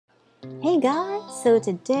Hey guys, so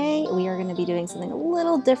today we are going to be doing something a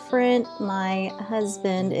little different. My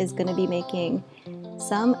husband is going to be making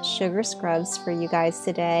some sugar scrubs for you guys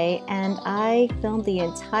today, and I filmed the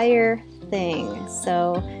entire thing.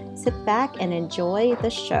 So sit back and enjoy the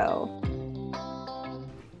show.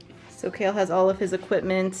 So Kale has all of his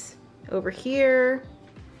equipment over here,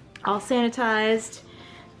 all sanitized,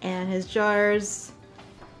 and his jars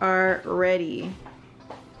are ready.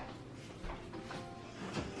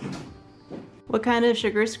 What kind of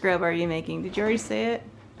sugar scrub are you making? Did you already say it?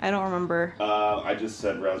 I don't remember. I just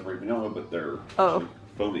said raspberry vanilla, but they're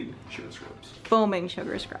foaming sugar scrubs. Foaming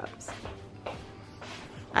sugar scrubs.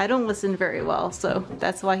 I don't listen very well, so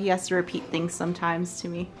that's why he has to repeat things sometimes to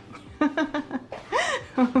me.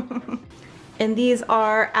 And these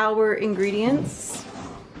are our ingredients.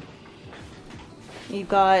 You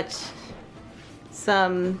got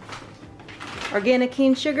some organic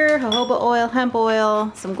cane sugar, jojoba oil, hemp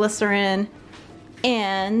oil, some glycerin,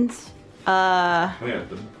 and oh yeah,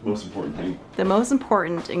 the most important thing. The most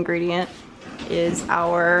important ingredient is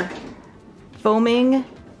our foaming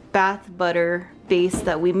bath butter base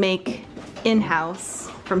that we make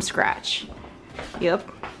in-house from scratch. Yep.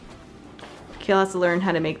 Kale has to learn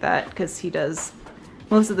how to make that because he does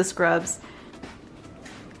most of the scrubs.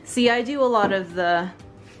 See, I do a lot of the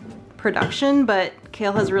production, but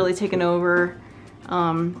Kale has really taken over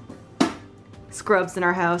scrubs in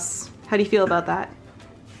our house. How do you feel about that?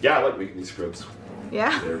 Yeah, I like making these scrubs.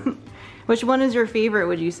 Yeah? Which one is your favorite,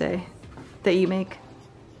 would you say, that you make?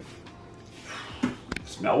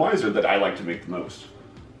 Smell-wise, or that I like to make the most?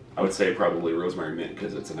 I would say probably rosemary mint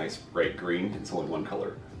because it's a nice bright green. It's only one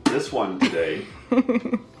color. This one today,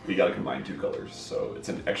 we gotta combine two colors, so it's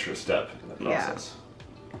an extra step in the process.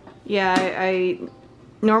 Yeah, I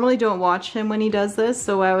normally don't watch him when he does this,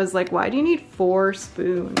 so I was like, why do you need 4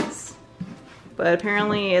 spoons? But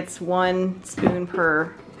apparently it's 1 spoon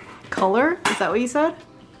per color. Is that what you said?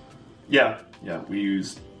 Yeah, we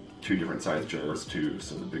use 2 different size jars too,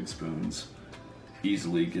 so the big spoons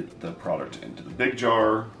easily get the product into the big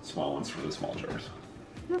jar, small ones for the small jars.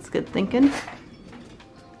 That's good thinking.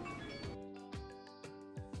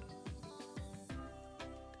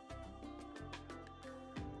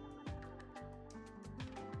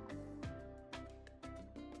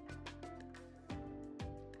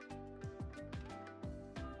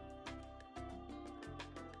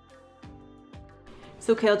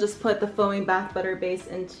 So Kale just put the foaming bath butter base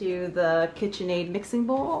into the KitchenAid mixing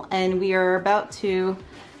bowl, and we are about to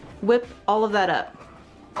whip all of that up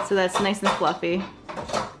so that's nice and fluffy.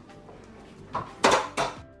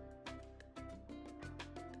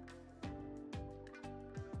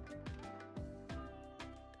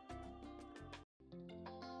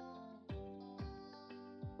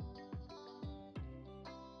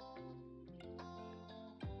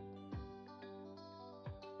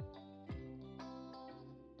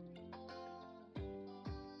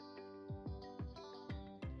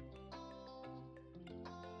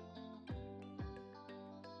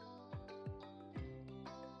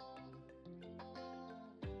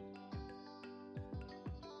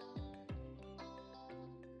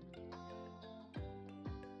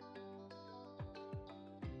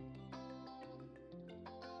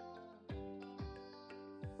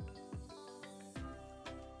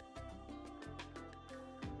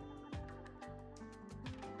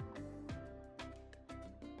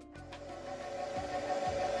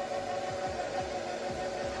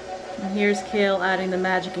 And here's Kale adding the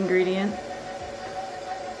magic ingredient.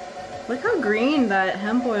 Look how green that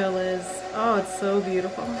hemp oil is. Oh, it's so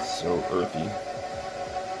beautiful. So earthy.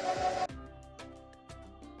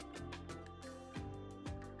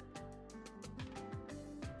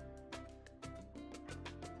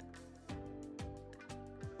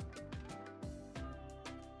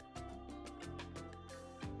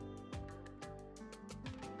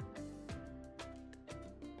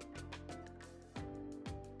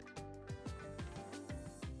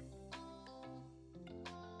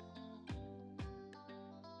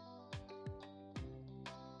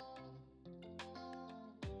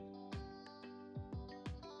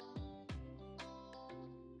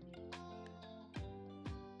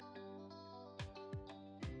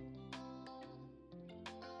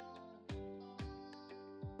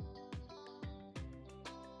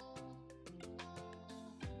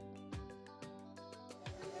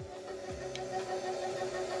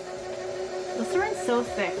 Glycerin's so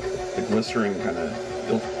thick. The glycerin kind of,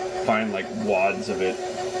 you'll find like wads of it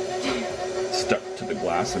stuck to the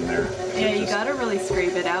glass in there. Yeah, you gotta really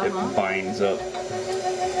scrape it out, it huh? binds up.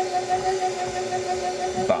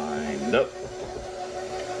 Bind up.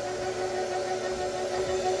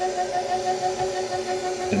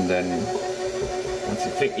 And then once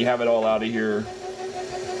you think you have it all out of here,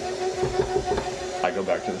 I go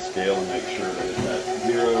back to the scale and make sure that it's at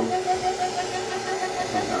 0.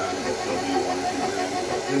 Sometimes it'll still be 1 or 2 grams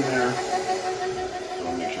left in there, so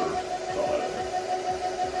I'll make sure it's all out of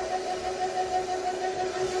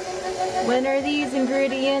there. When are these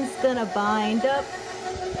ingredients gonna bind up?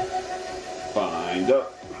 Bind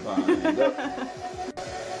up, bind up.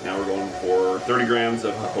 Now we're going for 30 grams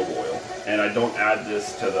of jojoba oil. And I don't add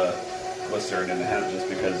this to the glycerin and the hemp just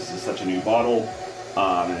because this is such a new bottle.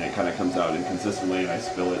 And it kind of comes out inconsistently and I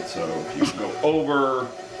spill it. So if you go over,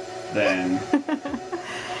 then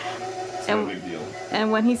it's no big deal.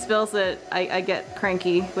 And when he spills it, I get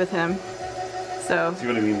cranky with him. So. See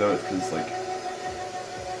what I mean though? It's because like.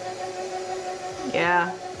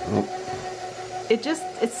 Yeah. Oh.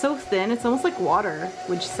 It's so thin, it's almost like water,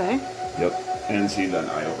 would you say? Yep. And see, then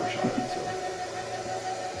I overshot it, so.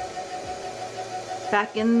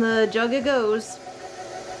 Back in the jug it goes.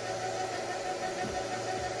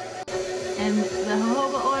 And the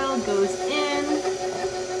jojoba oil goes in.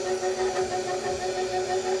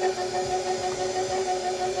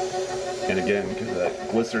 And again, because that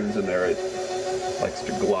glycerin's in there, it likes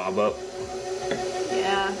to glob up.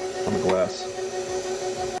 Yeah. On the glass.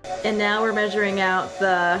 And now we're measuring out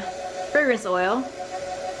the fragrance oil,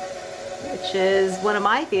 which is one of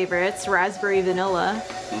my favorites, raspberry vanilla.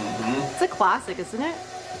 Mm-hmm. It's a classic, isn't it?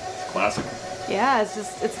 It's classic. Yeah,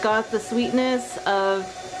 it's got the sweetness of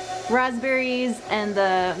raspberries and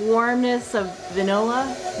the warmness of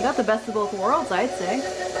vanilla. You got the best of both worlds, I'd say.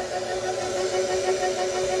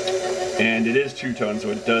 And it is two-tone, so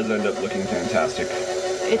it does end up looking fantastic.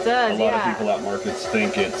 It does, A lot of people at markets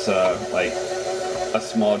think it's like a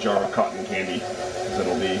small jar of cotton candy, because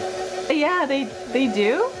it'll be... Yeah, they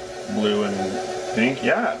do? Blue and pink.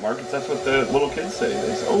 Yeah, at markets that's what the little kids say.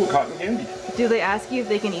 They say, oh, cotton candy. Do they ask you if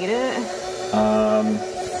they can eat it? I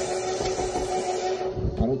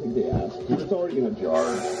don't think they ask. It's already in a jar,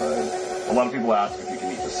 but a lot of people ask if you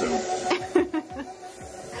can eat the soup.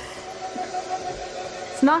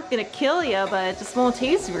 It's not gonna kill you, but it just won't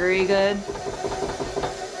taste very good.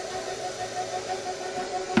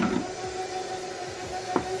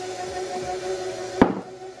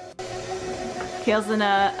 Kale's in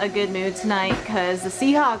a good mood tonight because the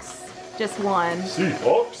Seahawks just won.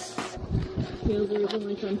 Seahawks? Kale's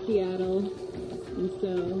originally from Seattle, and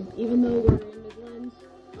so even though we're in Midland,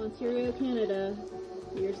 Ontario, Canada,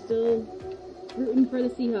 we are still rooting for the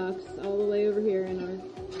Seahawks all the way over here in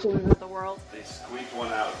our corner of the world. They squeaked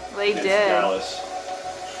one out. They did. Dallas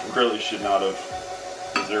really should not have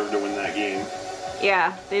deserved to win that game.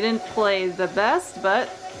 Yeah, they didn't play the best, but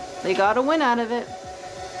they got a win out of it.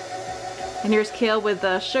 And here's Kale with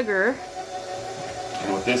the sugar.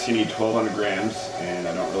 And with this you need 1,200 grams, and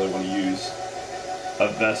I don't really want to use a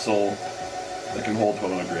vessel that can hold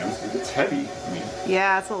 1,200 grams because it's heavy. I mean,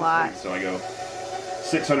 yeah, it's a lot. So I go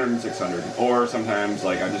 600 and 600, or sometimes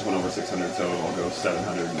like I just went over 600, so I'll go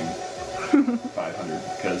 700 and 500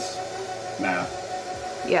 because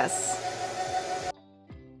math. Yes.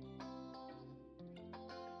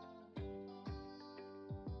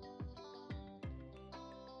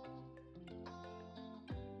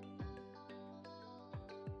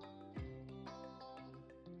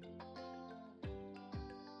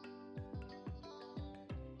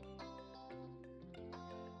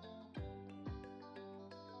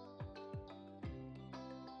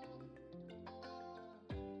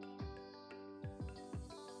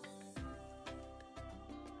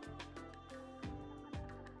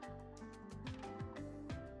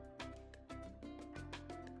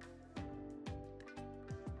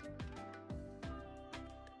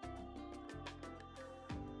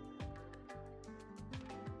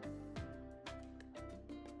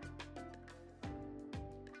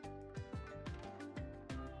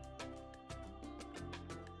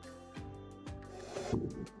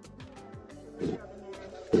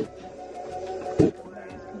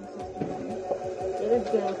 It's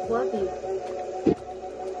getting fluffy.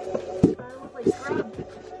 I look like scrub.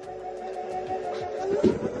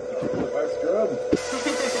 Why scrub?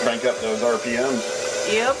 Crank up those RPMs.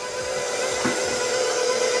 Yep.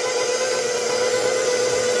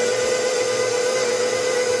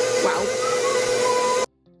 Wow.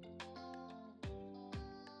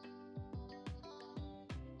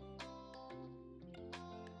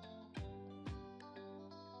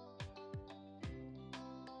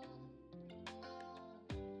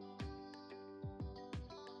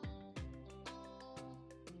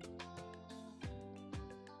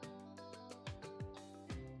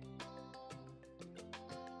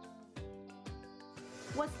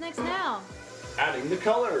 What's next now? Adding the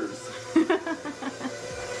colors.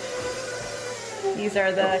 These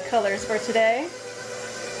are the colors for today.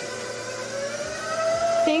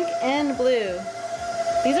 Pink and blue.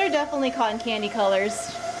 These are definitely cotton candy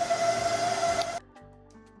colors.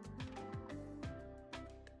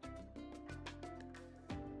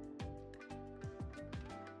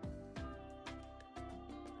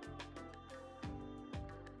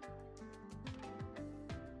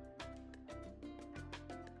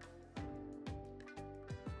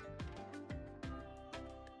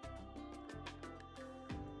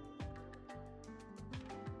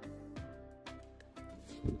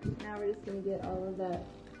 Now we're just going to get all of that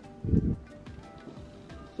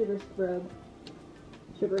sugar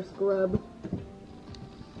scrub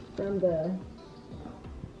from the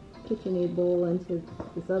KitchenAid bowl into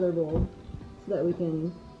this other bowl so that we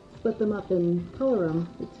can split them up and color them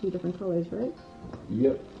with 2 different colors, right?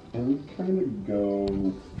 Yep, and we kind of go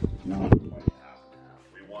not quite half and half.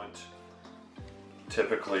 We want,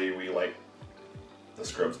 typically we like the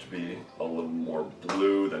scrubs to be a little more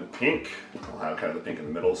blue than pink. We'll have kind of the pink in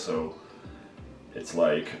the middle, so it's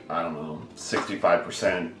like, I don't know,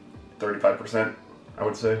 65%, 35%, I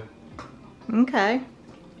would say. Okay.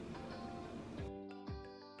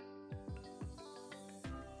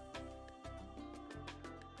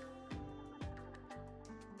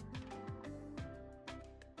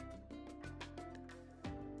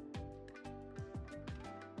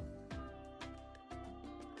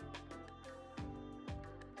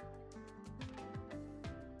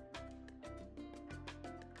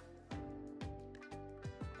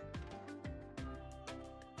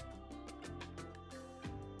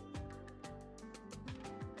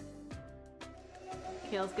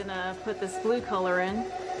 Kale's gonna put this blue color in.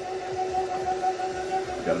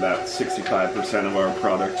 Got about 65% of our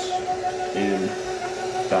products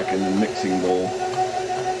back in the mixing bowl.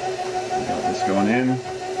 We got this going in.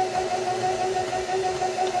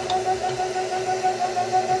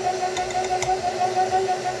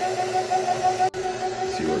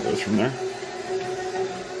 See where it goes from there.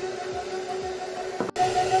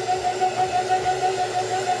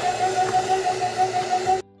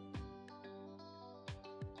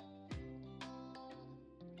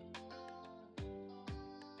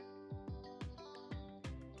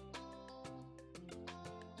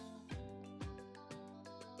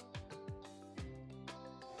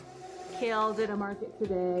 Kale did a market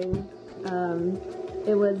today.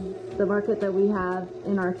 It was the market that we have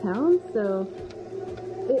in our town, so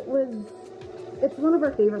it's one of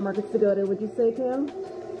our favorite markets to go to, would you say, Kale?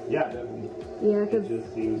 Yeah, definitely. Yeah, it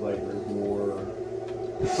just seems like there's more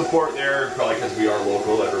support there, probably because we are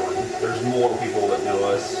local. There's more people that know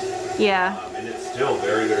us. Yeah. And it's still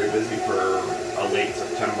very, very busy for a late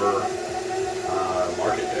September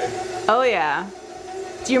market day. Oh yeah.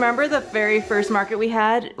 Do you remember the very first market we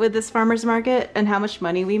had with this farmer's market and how much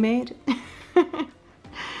money we made?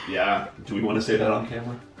 Yeah. Do we want to say that on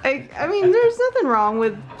camera? I mean, there's nothing wrong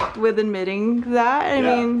with admitting that. I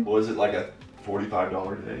mean, was it like a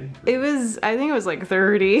 $45 day? It was, I think it was like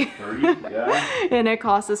 30. 30? Yeah. And it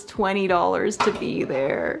cost us $20 to be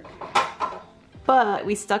there. But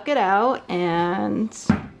we stuck it out and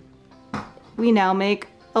we now make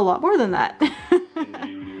a lot more than that.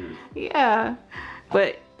 Yeah.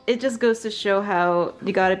 But it just goes to show how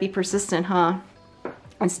you gotta be persistent, huh?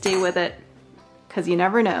 And stay with it, because you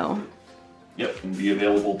never know. Yep, and be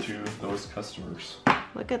available to those customers.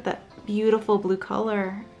 Look at that beautiful blue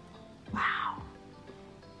color. Wow.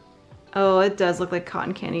 Oh, it does look like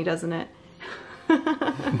cotton candy, doesn't it?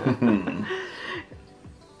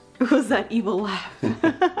 What was that evil laugh?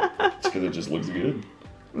 It's because it just looks good.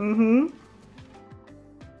 Mm-hmm.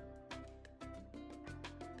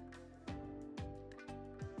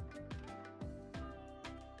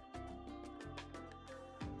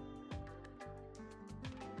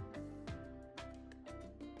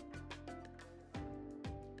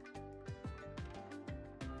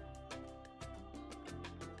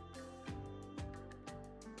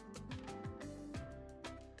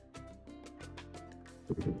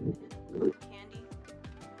 Candy.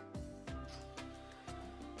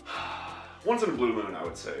 Once in a blue moon, I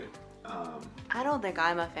would say. I don't think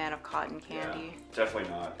I'm a fan of cotton candy. Yeah, definitely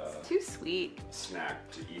not It's too sweet.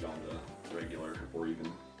 snack to eat on the regular or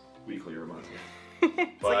even weekly or monthly.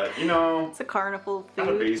 But you know, It's a carnival at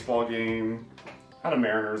a food. baseball game, at a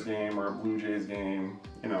Mariners game or a Blue Jays game,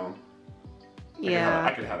 you know, Yeah.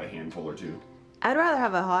 I could have a handful or two. I'd rather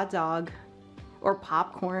have a hot dog or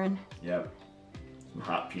popcorn. Yep. Some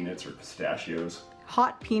hot peanuts or pistachios.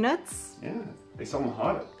 Hot peanuts? Yeah, they sell them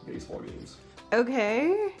hot at baseball games.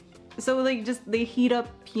 Okay. So like just they heat up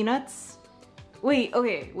peanuts? Wait,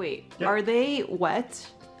 okay, wait. Yep. Are they wet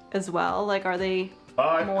as well? Like are they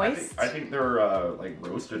Moist? I think they're like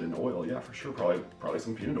roasted in oil. Yeah, for sure. Probably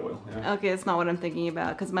some peanut oil. Yeah. Okay, that's not what I'm thinking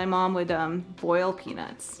about, because my mom would boil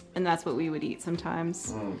peanuts, and that's what we would eat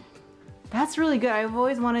sometimes. That's really good. I've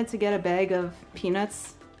always wanted to get a bag of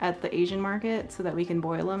peanuts at the Asian market so that we can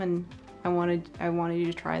boil them, and I wanted you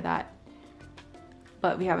to try that.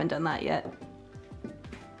 But we haven't done that yet.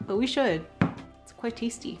 But we should. It's quite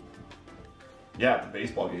tasty. Yeah, at the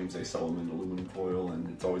baseball games they sell them in aluminum foil, and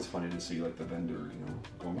it's always funny to see like the vendor, you know,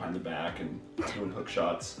 going behind the back and doing hook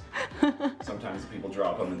shots. Sometimes people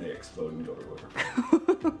drop them and they explode and go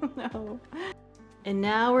everywhere. No. And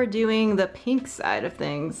now we're doing the pink side of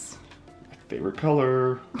things. My favorite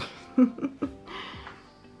color.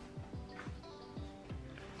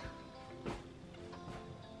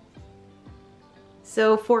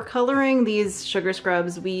 So for coloring these sugar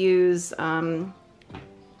scrubs, we use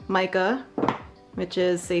mica, which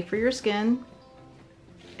is safe for your skin,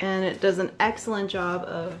 and it does an excellent job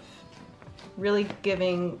of really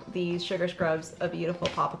giving these sugar scrubs a beautiful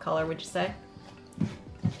pop of color, would you say?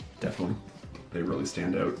 Definitely. They really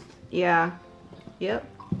stand out. Yeah. Yep.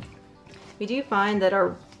 We do find that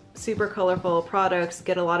our super colorful products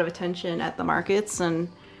get a lot of attention at the markets, and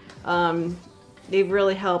they've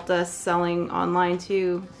really helped us selling online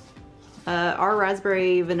too. Our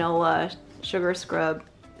raspberry vanilla sugar scrub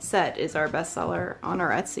set is our bestseller on our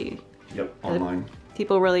Etsy. Yep, online.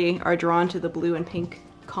 People really are drawn to the blue and pink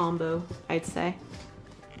combo, I'd say.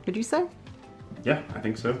 Would you say? Yeah, I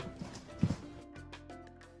think so.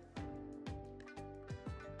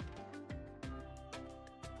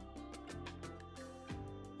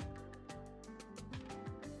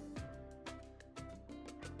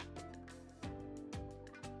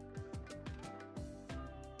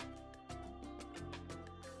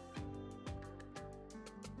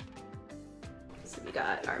 So we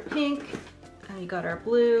got our pink, and we got our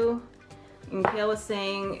blue. And Kale was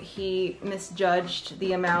saying he misjudged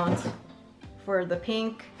the amount for the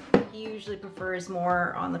pink. He usually prefers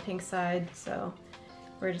more on the pink side, so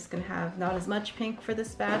we're just gonna have not as much pink for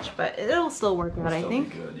this batch, but it'll still work out, I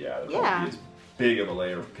think. Good, yeah. Yeah. As big of a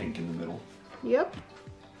layer of pink in the middle. Yep.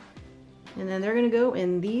 And then they're gonna go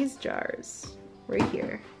in these jars right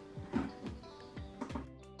here.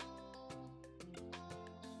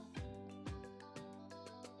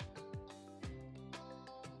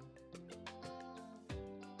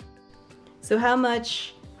 So how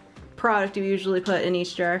much product do you usually put in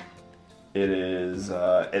each jar? It is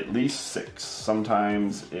at least 6.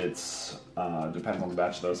 Sometimes it's, depends on the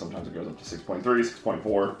batch though, sometimes it goes up to 6.3,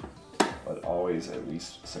 6.4, but always at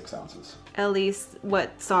least 6 ounces. At least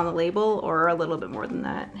what's on the label, or a little bit more than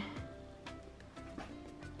that?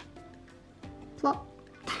 Plop.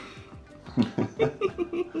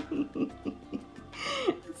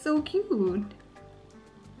 It's so cute.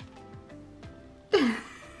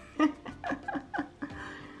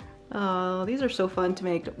 Oh, these are so fun to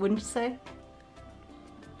make, wouldn't you say?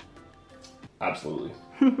 Absolutely.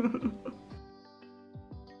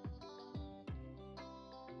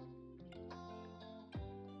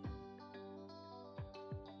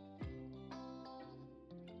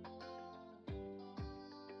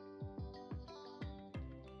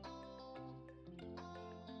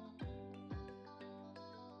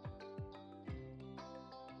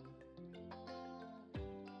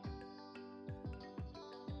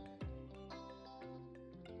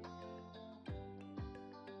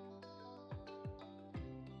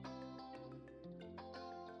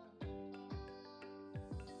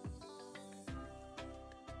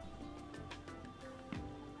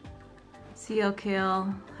 See how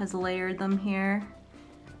Kale has layered them here?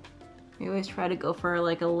 We always try to go for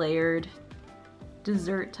like a layered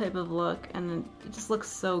dessert type of look, and it just looks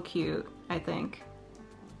so cute, I think.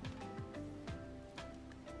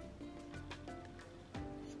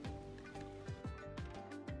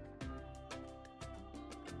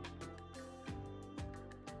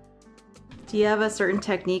 Do you have a certain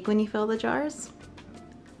technique when you fill the jars?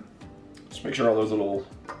 Just make sure all those little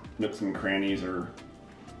nooks and crannies are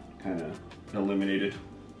kind of eliminated.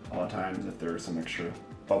 A lot of times if there's some extra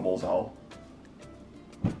bubbles, I'll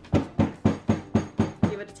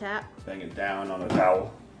Give it a tap. bang it down on a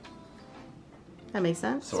towel That makes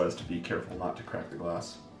sense. so as to be careful not to crack the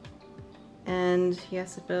glass. And he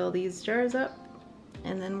has to fill these jars up,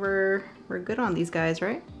 and then we're good on these guys,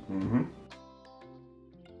 right? Mm-hmm.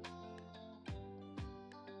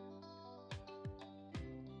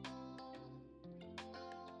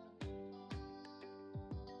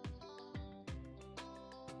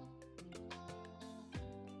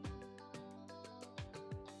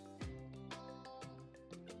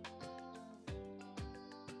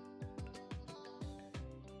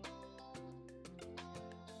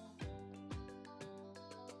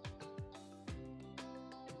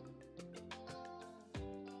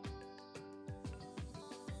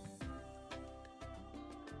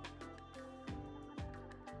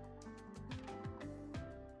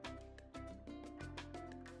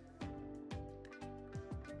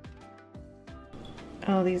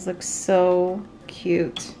 Oh, these look so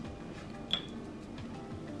cute.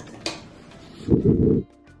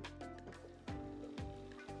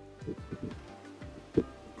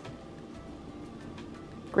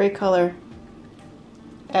 Great color.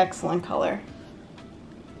 Excellent color.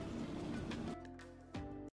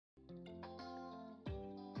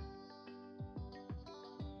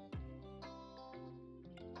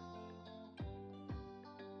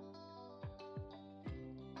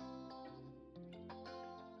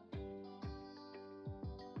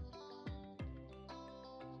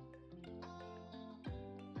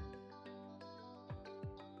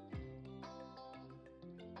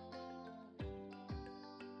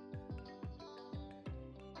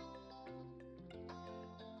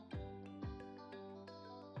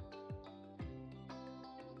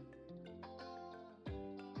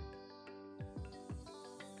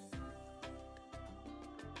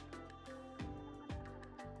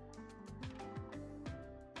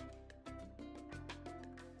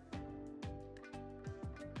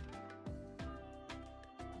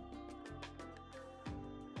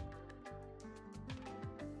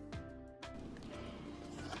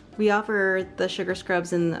 We offer the sugar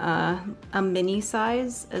scrubs in a mini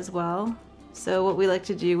size as well. So what we like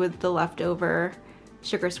to do with the leftover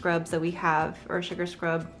sugar scrubs that we have, or sugar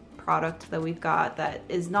scrub product that we've got that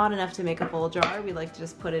is not enough to make a full jar, we like to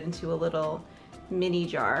just put it into a little mini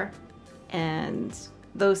jar. And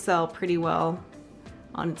those sell pretty well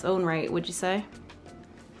on its own right, would you say?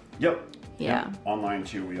 Yep. Yeah. Yep. Online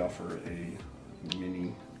too, we offer a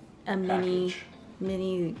mini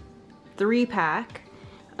mini 3-pack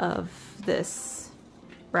of this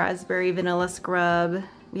raspberry vanilla scrub.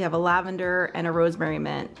 We have a lavender and a rosemary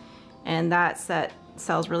mint, and that set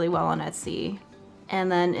sells really well on Etsy.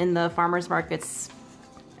 And then in the farmers markets,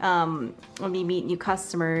 when we meet new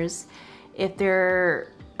customers, if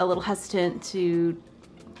they're a little hesitant to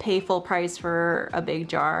pay full price for a big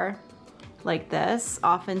jar like this,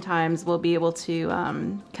 oftentimes we'll be able to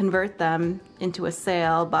convert them into a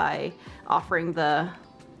sale by offering the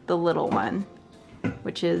little one,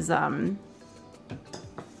 which is not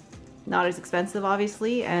as expensive,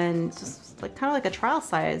 obviously, and just like kind of like a trial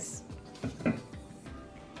size.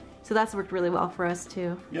 So that's worked really well for us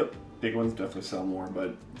too. Yep, big ones definitely sell more,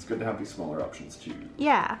 but it's good to have these smaller options too.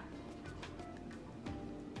 Yeah.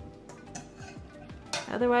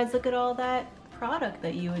 Otherwise, look at all that product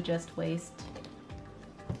that you would just waste.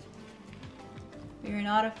 You're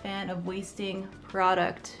not a fan of wasting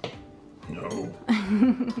product. No.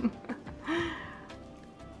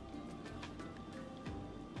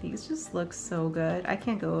 These just look so good. I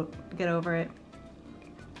can't get over it.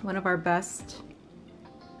 One of our best,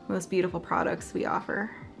 most beautiful products we offer,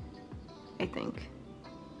 I think.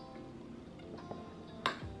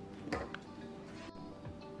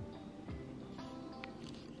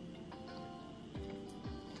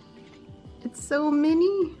 It's so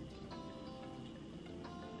mini.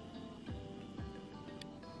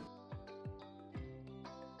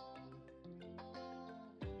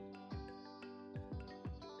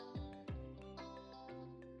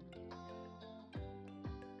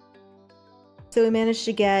 So we managed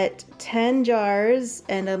to get 10 jars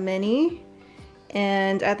and a mini,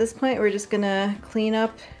 and at this point we're just gonna clean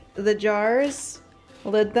up the jars,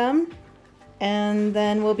 lid them, and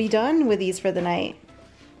then we'll be done with these for the night.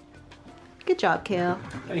 Good job, Kale.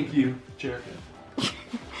 Thank you, Jerica.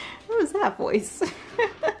 What was that voice?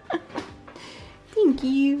 Thank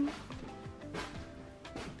you.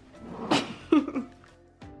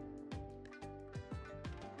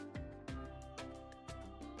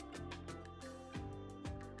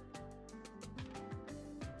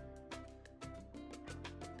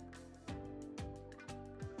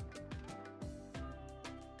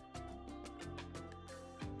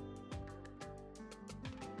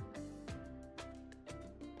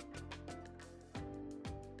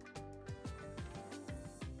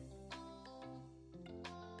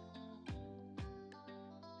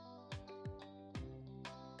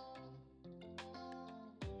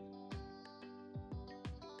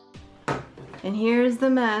 And here's the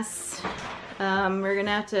mess. We're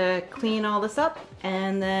gonna have to clean all this up,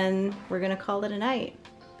 and then we're gonna call it a night.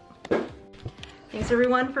 Thanks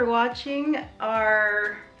everyone for watching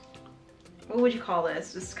our, what would you call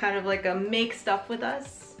this? Just kind of like a make stuff with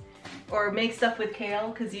us, or make stuff with Kale,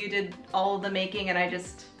 because you did all of the making and I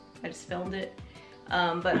just filmed it.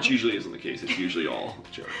 Which usually isn't the case. It's usually all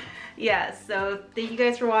Jerica. Yeah, so thank you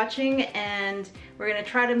guys for watching, and we're gonna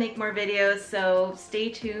try to make more videos, so stay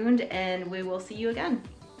tuned and we will see you again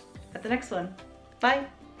at the next one. Bye.